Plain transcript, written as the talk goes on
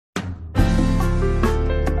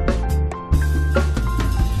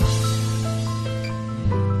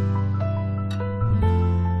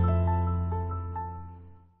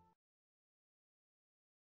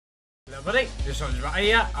everybody, TheOrangeMatty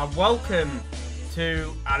here, and welcome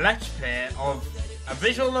to a Let's Play of a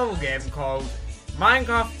visual novel game called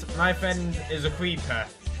Minecraft My Friend is a Creeper,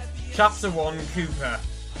 Chapter 1, Cooper.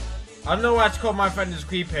 I don't know why it's called My Friend is a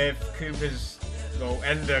Creeper if Cooper's, well,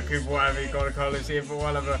 Ender, Cooper, whatever you gotta call it here, but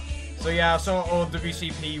whatever. So yeah, I saw all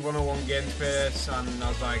WCP 101 games for this, and I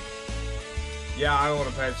was like, yeah, I want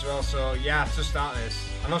to play it as well, so yeah, to start this.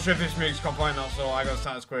 I'm not sure if this music's complete or not, so I gotta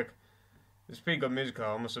start this quick. It's pretty good music,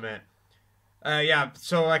 I must admit. Yeah,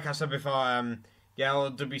 so like I said before, yeah,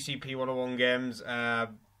 all WCP 101 games. If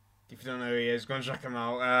you don't know who he is, go and check him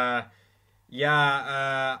out.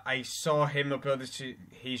 I saw him upload this to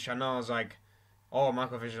his channel. I was like, oh,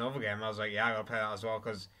 Minecraft Visual Novel game. I was like, yeah, I gotta play that as well,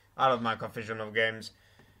 because I love Minecraft Visual Novel games.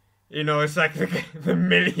 You know, it's like the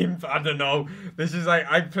millionth, I don't know. This is like,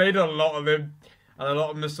 I played a lot of them, and a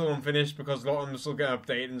lot of them are still unfinished, because a lot of them are still getting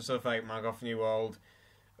updated and stuff, like Minecraft New World,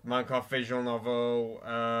 Minecraft Visual Novel,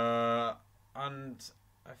 and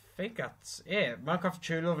I think that's it. Minecraft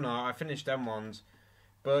True Love now, I finished them ones.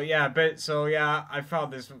 But yeah, so yeah, I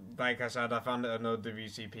found this, like I said, I found it on no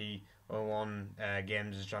WCP 01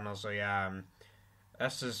 games channel, so yeah,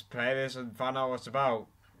 let's just play this and find out what it's about.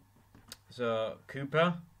 So,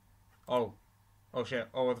 Cooper. Oh shit,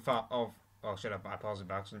 oh what the fuck, oh shit, I paused it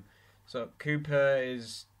by accident. So, Cooper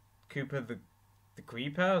is, Cooper the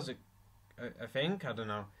Creeper, is it? I think, I don't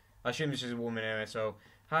know. I assume this is a woman anyway, so,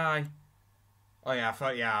 hi. Oh yeah, I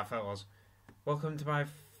thought it was. Welcome to My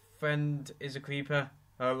Friend is a Creeper.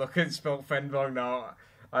 Oh look, it's spelled friend wrong now.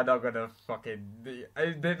 I'm not gonna fucking...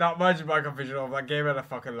 That much of Minecraft Visual, that game had a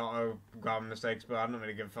fucking lot of grammar mistakes, but I don't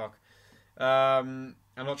really give a fuck. I'm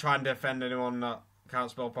not trying to offend anyone that can't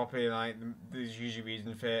spell properly, like, there's usually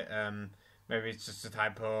reason for it. Maybe it's just a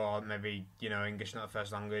typo, or maybe, you know, English not the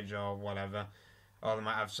first language, or whatever. Or they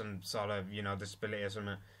might have some sort of, you know, disability or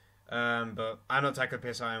something. But I don't take a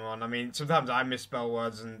piss out of anyone. I mean, sometimes I misspell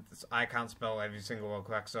words and I can't spell every single word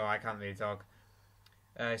correct, so I can't really talk.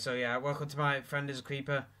 So yeah, welcome to My Friend is a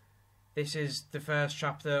Creeper. This is the first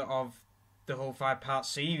chapter of the whole 5-part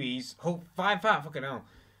series. Whole 5-part, fucking hell.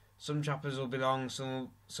 Some chapters will be long, some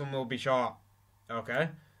will be short. Okay.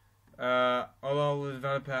 Although the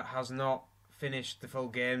developer has not finished the full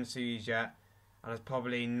game series yet, and has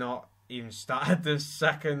probably not even started the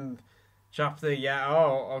second chapter yet.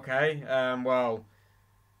 Oh, okay. Well,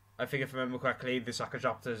 I think if I remember correctly, the second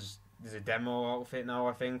chapter is a demo outfit now,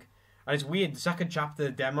 I think. And it's weird, the second chapter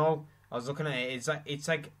demo, I was looking at it,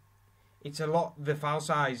 it's a lot, the file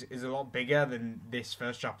size is a lot bigger than this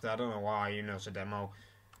first chapter. I don't know why, you know, it's a demo.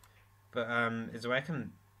 But, is there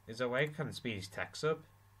a way I can speed his text up?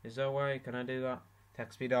 Is there a way, can I do that?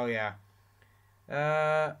 Text speed, oh yeah.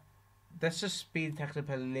 Let's just speed text up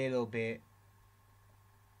a little bit.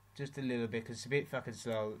 Just a little bit, because it's a bit fucking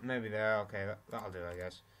slow. Maybe there, okay, that'll do, I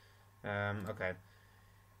guess. Okay.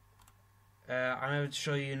 I'm going to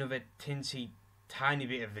show you another tiny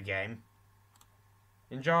bit of the game.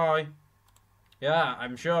 Enjoy! Yeah,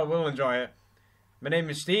 I'm sure I will enjoy it. My name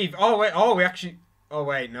is Steve. Oh, wait, no,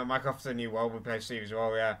 Minecraft's a New World, we play Steve as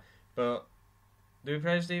well, yeah. But, did we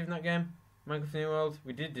play Steve in that game? Minecraft New World?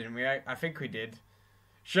 We did, didn't we? I think we did.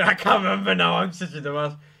 Shit, I can't remember now, I'm such a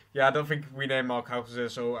dumbass. Yeah, I don't think we named our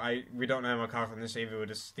characters, so we don't name our character in this either, we're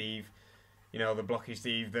just Steve. You know, the blocky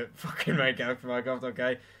Steve that fucking made character for Minecraft,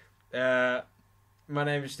 okay? My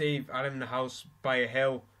name is Steve, I live in a house by a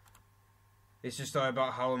hill. It's a story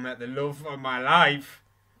about how I met the love of my life.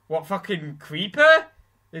 What fucking creeper?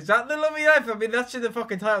 Is that the love of your life? I mean, that's in the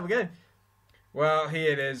fucking title of the game. Well,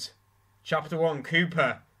 here it is. Chapter 1,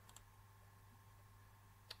 Cooper.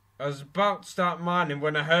 I was about to start mining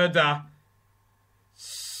when I heard that.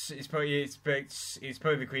 It's probably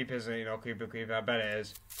the creeper, isn't it? You know, creeper, I bet it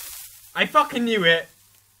is. I fucking knew it.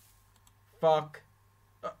 Fuck.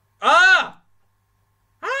 A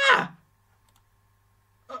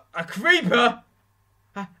creeper?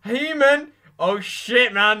 A human? Oh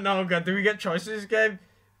shit, man. No, God, do we get choices in this game?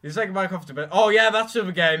 It's like Minecraft Adventure. Oh yeah, that's the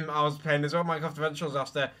other game I was playing as well, Minecraft Adventures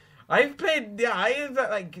after. I've played, yeah,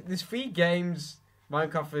 like, there's 3 games,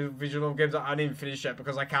 Minecraft visual novel games that I didn't finish yet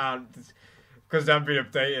because I can't. Because they haven't been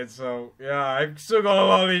updated, so, yeah, I've still got a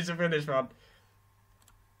lot of these to finish, man.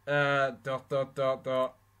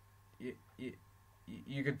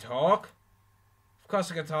 You can talk? Of course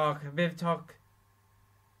I can talk. A bit of talk.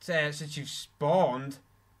 Since you've spawned.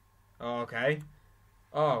 Oh, okay.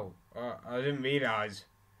 Oh, I didn't realise.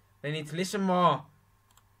 They need to listen more.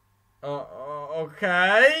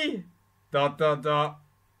 Okay. What are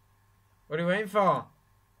you waiting for?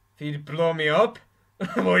 For you to blow me up?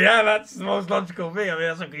 Well, yeah, that's the most logical thing. I mean,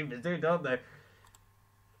 that's what creepers do, don't they?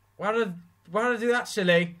 Why did I do that,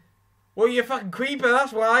 silly? Well, you're a fucking creeper,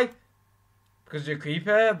 that's why. Because you're a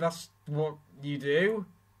creeper? That's what you do?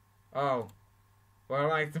 Oh. Well, I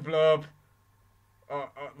like to blow up. Oh,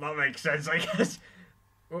 that makes sense, I guess.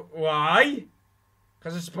 Why?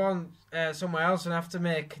 Because I spawned somewhere else and have to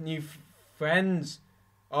make new friends.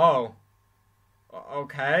 Oh.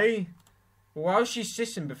 Okay. Well, why was she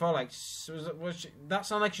sissing before? Like, was she, that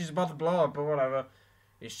sounded like she's about to blow up, but whatever.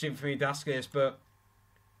 It's stupid for me to ask this, but...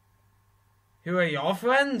 Who are your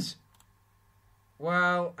friends?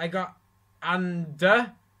 Well, I got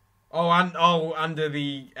Ander. Under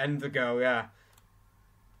the Ender girl, yeah.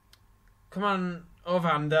 Come on, over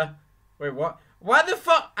Ander. Wait, what? Why the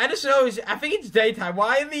fuck? I just know. I think it's daytime.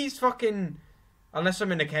 Why are these fucking? Unless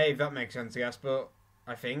I'm in a cave, that makes sense, I guess. But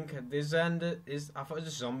I think this Ender is. I thought it was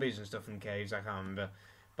just zombies and stuff in caves. I can't remember.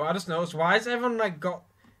 But I just noticed. Why has everyone like got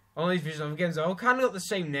all these visual games? They all kind of got the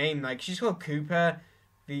same name. Like she's called Cooper.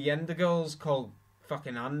 The Ender girl's called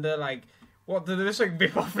fucking Ander. Like, what? Do they just like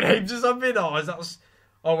rip off names or something? Or is that?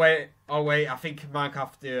 Oh wait. I think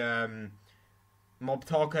Minecraft the Mob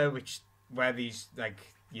Talker, where these like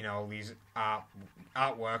these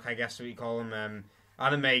artwork, I guess what you call them,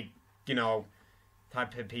 anime,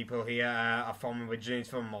 type of people here are from originally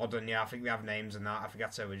from modern. Yeah, I think they have names and that. I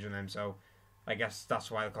forget their original name, so I guess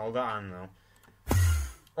that's why they called that. I don't know.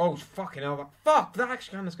 Oh fucking hell! Fuck! That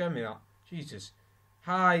actually kind of scared me. That Jesus.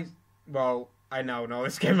 Hi. Well, I know. No,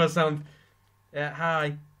 this game must sound. Yeah.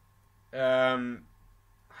 Hi.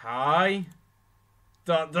 Hi.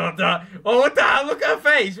 Oh, what the hell? Look at her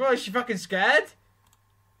face. What, is she fucking scared?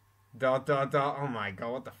 Oh my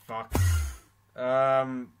god, what the fuck?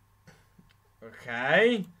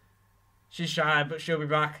 Okay. She's shy, but she'll be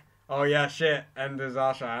back. Oh yeah, shit. Enders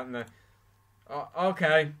are shy, aren't they? Oh,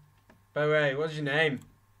 okay. By the way, what's your name?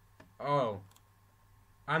 Oh.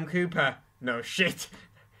 I'm Cooper. No, shit.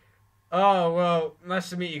 Oh, well, nice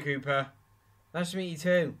to meet you, Cooper. Nice to meet you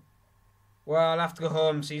too. Well, I'll have to go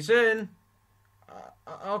home. See you soon.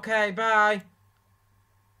 Okay, bye.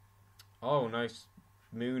 Oh, nice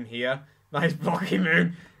moon here. Nice blocky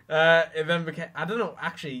moon. It then became... I don't know, I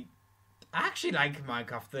actually like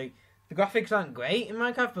Minecraft. The graphics aren't great in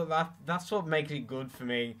Minecraft, but that's what makes it good for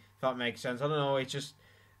me, if that makes sense. I don't know, it just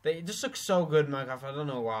looks so good in Minecraft. I don't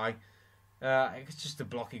know why. It's just the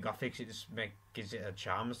blocky graphics. It just gives it a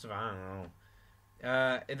charm or stuff. I don't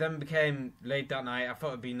know. It then became late that night. I thought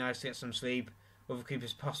it'd be nice to get some sleep. Other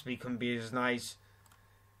creepers possibly couldn't be as nice.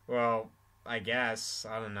 Well, I guess.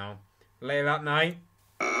 I don't know. Later that night.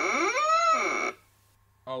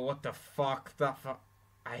 Oh, what the fuck?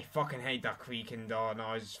 I fucking hate that creaking door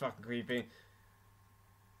noise. It's fucking creepy.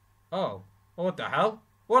 Oh. What the hell?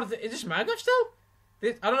 Is this Minecraft still?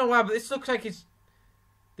 I don't know why, but this looks like it's...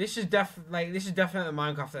 This is definitely the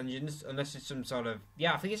Minecraft engine, unless it's some sort of...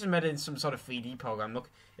 Yeah, I think it's made in some sort of 3D program. Look,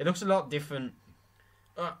 it looks a lot different.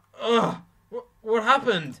 What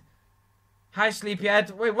happened? Hi,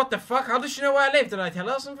 sleepyhead. Wait, what the fuck? How does she know where I live? Did I tell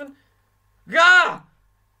her something? Gah!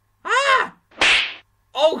 Ah!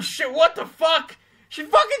 Oh shit, what the fuck? She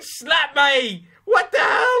fucking slapped me! What the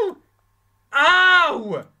hell?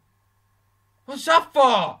 Ow! What's that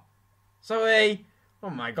for? Sorry. Oh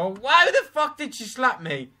my god, why the fuck did she slap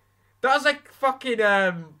me? That was like fucking,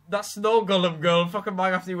 that snow golem girl, fucking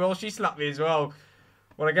Minecraft New World, she slapped me as well.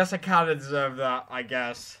 Well, I guess I kinda deserve that, I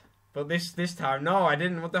guess. But this time, no, I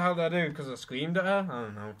didn't. What the hell did I do? Because I screamed at her? I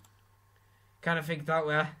don't know. Kinda think that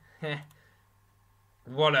way.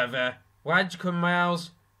 Whatever. Why'd you come in my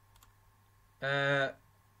house? The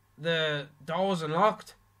door was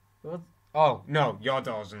unlocked. What? Oh, no, your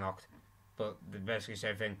door was unlocked. But basically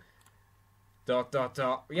same thing. ...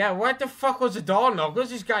 Yeah, what the fuck was the door unlocked?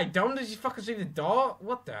 Was this guy dumb? Does he fucking see the door?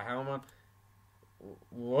 What the hell, man?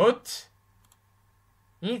 What?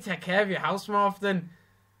 You need to take care of your house more often.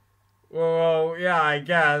 Well, yeah, I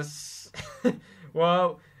guess.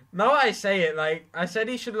 Well, now I say it, like, I said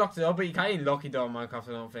he should lock the door, but you can't even lock your door in Minecraft,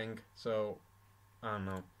 I don't think. So, I don't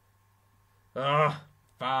know. Ugh,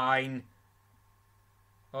 fine.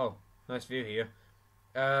 Oh, nice view here.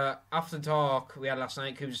 After the talk we had last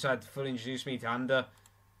night, Cooper decided to fully introduce me to Ander.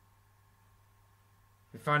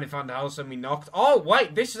 We finally found a house and we knocked. Oh,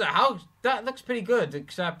 wait, this is a house. That looks pretty good,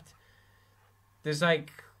 except there's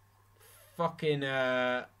like fucking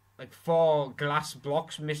like 4 glass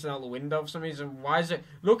blocks missing out the window for some reason. Why is it?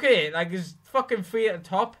 Look at it. Like there's fucking 3 at the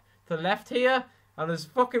top to the left here, and there's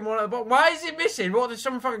fucking 1 at the bottom. Why is it missing? What, did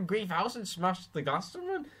someone fucking grief house and smash the glass?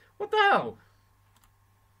 Someone? What the hell?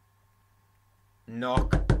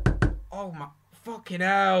 Knock. Oh my fucking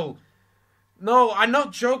hell. No, I'm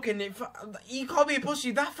not joking. You call me a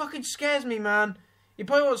pussy. That fucking scares me, man. It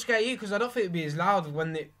probably won't scare you because I don't think it'd be as loud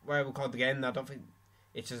when I record the game. I don't think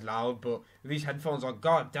it's as loud. But with these headphones on,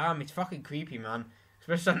 god damn, it's fucking creepy, man.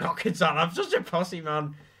 Especially that knocking sound. I'm such a pussy,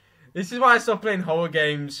 man. This is why I stopped playing horror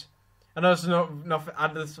games. I know it's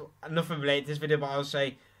nothing related to this video, but I'll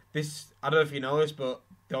say this. I don't know if you know this, but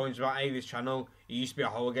TheOrangeMatty, this channel, it used to be a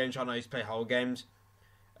horror game channel. I used to play horror games.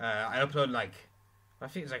 I upload like, I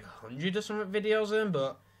think it's like 100 or something videos in,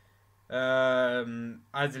 but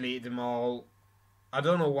I deleted them all. I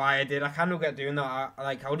don't know why I did. I kind of get doing that.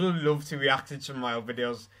 I would have loved to react to some of my old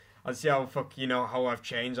videos and see how how I've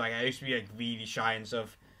changed. Like, I used to be like really shy and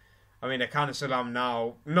stuff. I mean, I kind of still am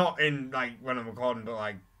now. Not in like when I'm recording, but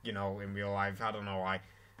like, you know, in real life. I don't know why.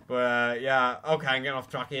 But yeah, okay, I'm getting off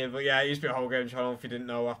track here. But yeah, it used to be a whole game channel. If you didn't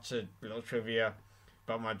know, that's a little trivia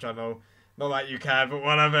about my channel. Not that you care, but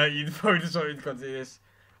whatever. You'd probably just want me to continue this.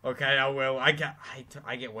 Okay, I will. I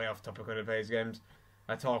get way off topic when I play these games.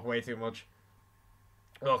 I talk way too much.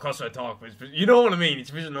 Well, of course I talk, but you know what I mean. It's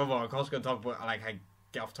vision novel. Of course I can talk, but like I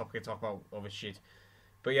get off topic and talk about other shit.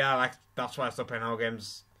 But yeah, like that's why I stopped playing horror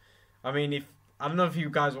games. I mean, I don't know if you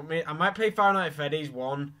guys want me, I might play Five Nights at Freddy's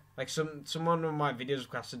 1. Like someone on my videos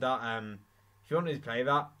requested that. If you want me to play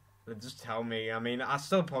that, then just tell me. I mean, I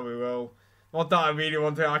still probably will. Not that I really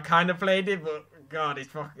want to. I kind of played it, but God, it's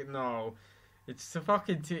fucking no. It's the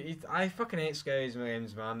fucking. I fucking hate scary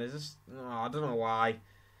games, man. There's just I don't know why.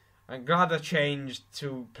 I'm glad I changed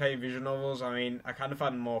to play visual novels. I mean, I kind of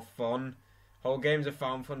find more fun. Whole games are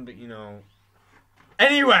found fun, but you know.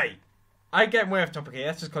 Anyway, I get way off topic here.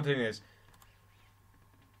 Let's just continue this.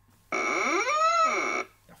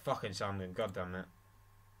 Fucking sounding, god damn it.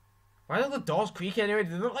 Why are all the doors creaky anyway?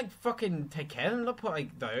 They don't like fucking take care of them. They don't put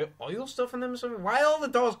like the oil stuff in them or something. Why are all the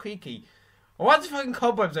doors creaky? Why are there fucking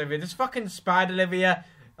cobwebs over here? There's fucking spider live here.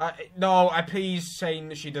 No, I please saying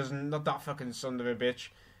that she doesn't. Not that fucking son of a bitch.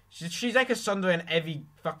 She's like a son in every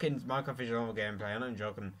fucking Minecraft visual gameplay. I'm not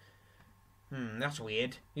joking. That's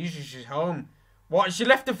weird. Usually she's home. What? She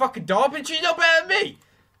left the fucking door open? She's not better than me!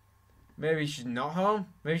 Maybe she's not home.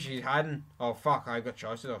 Maybe she's hiding. Oh, fuck. I got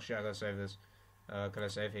choices. Oh, shit. I gotta save this. Can I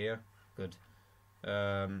save here? Good.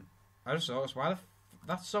 I just saw this. Why the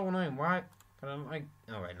that's so annoying. Why? Can I, like...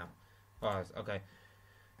 Oh, wait, no. Oh, okay.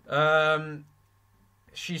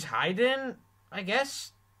 She's hiding, I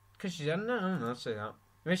guess. Because she's in there. I don't know. Let's say that.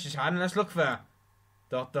 Maybe she's hiding. Let's look for her. ...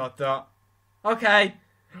 Okay.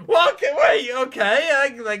 What? Wait,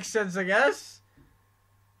 okay. Makes sense, I guess.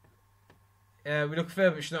 We look for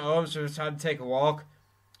her, but she's not home, so we're trying to take a walk.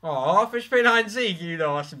 Oh, fish playing hide and seek, you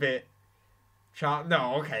know, that's a bit...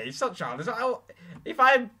 No, okay, it's not childish. If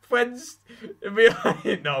I had friends...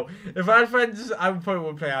 No, if I had friends, I probably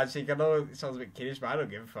would play hide and seek. I know it sounds a bit kiddish, but I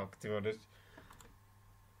don't give a fuck, to be honest.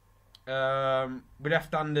 We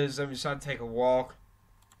left Anders and we decided to take a walk.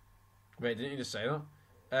 Wait, didn't you just say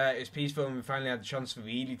that? It's peaceful and we finally had the chance to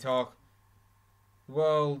really talk.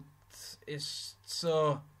 Well, it's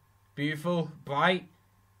so... beautiful, bright.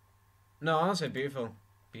 No, I don't say beautiful.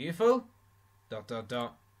 Beautiful? ...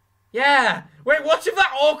 Yeah! Wait, what's with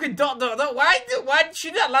that awkward ... Why did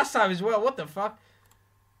she do that last time as well? What the fuck?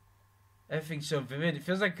 Everything's so vivid. It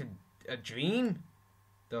feels like a dream. ...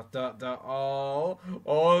 Oh,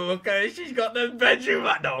 look at her. She's got the bedroom.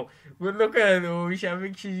 No, well, look at her. Oh, I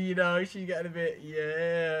think she's, you know, she's getting a bit,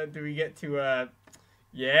 yeah. Do we get to,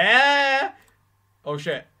 yeah? Oh,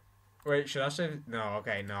 shit. Wait, should I save? No,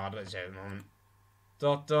 okay, no, I don't save at the moment. ...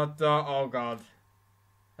 Oh, God.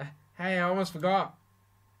 Hey, I almost forgot.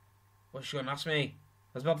 What's she gonna ask me?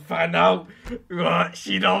 I was about to find out. What?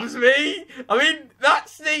 She loves me? I mean, that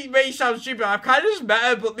may sound stupid. I've kind of just met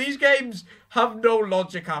her, but these games have no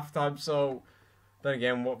logic half the time, so... Then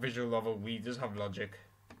again, what visual novel we just have logic?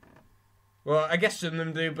 Well, I guess some of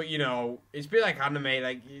them do, but, you know, it's a bit like anime,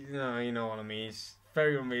 like, you know what I mean. It's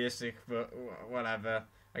very unrealistic, but whatever.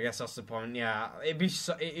 I guess that's the point. Yeah, it'd be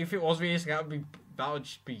if it was realistic, that would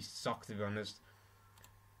just be suck, to be honest.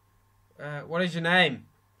 What is your name?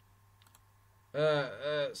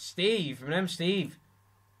 Steve. My name's Steve.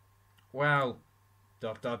 Well, ...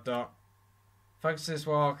 Thanks for this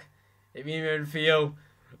walk. It made me feel.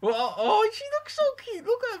 Well, oh, she looks so cute.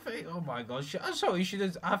 Look at her face. Oh my god. I'm sorry.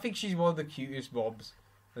 I think she's one of the cutest mobs.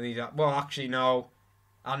 Well, actually, no.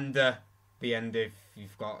 And the end, if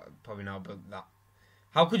you've got probably not, but that.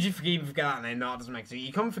 How could you forget that name? No, it doesn't make sense.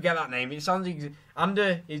 You can't forget that name. It sounds like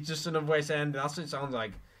Ander is just another way of saying that's what it sounds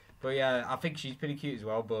like. But yeah, I think she's pretty cute as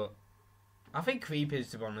well. But I think Creep is,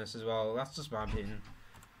 to be honest, as well. That's just my opinion. ...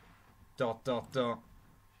 Good.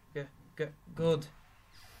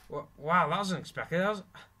 Wow, that was unexpected. I was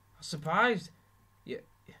surprised. You're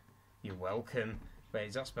welcome. Wait,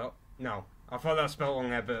 is that spelled? No, I thought that was spelled wrong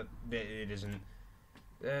there, but it isn't.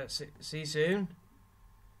 See you soon.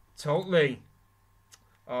 Totally.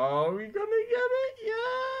 Oh, we gonna get it?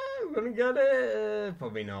 Yeah, we're gonna get it.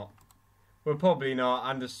 Probably not. We're probably not.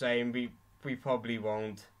 I'm just saying we probably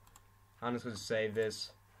won't. I'm just gonna save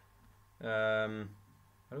this. How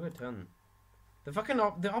do I turn? The fucking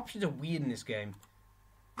the options are weird in this game.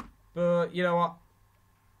 But you know what?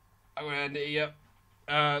 I'm gonna end it here.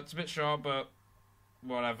 It's a bit short, but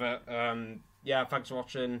whatever. Yeah, thanks for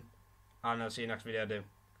watching, and I'll see you next video.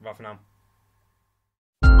 Goodbye for now.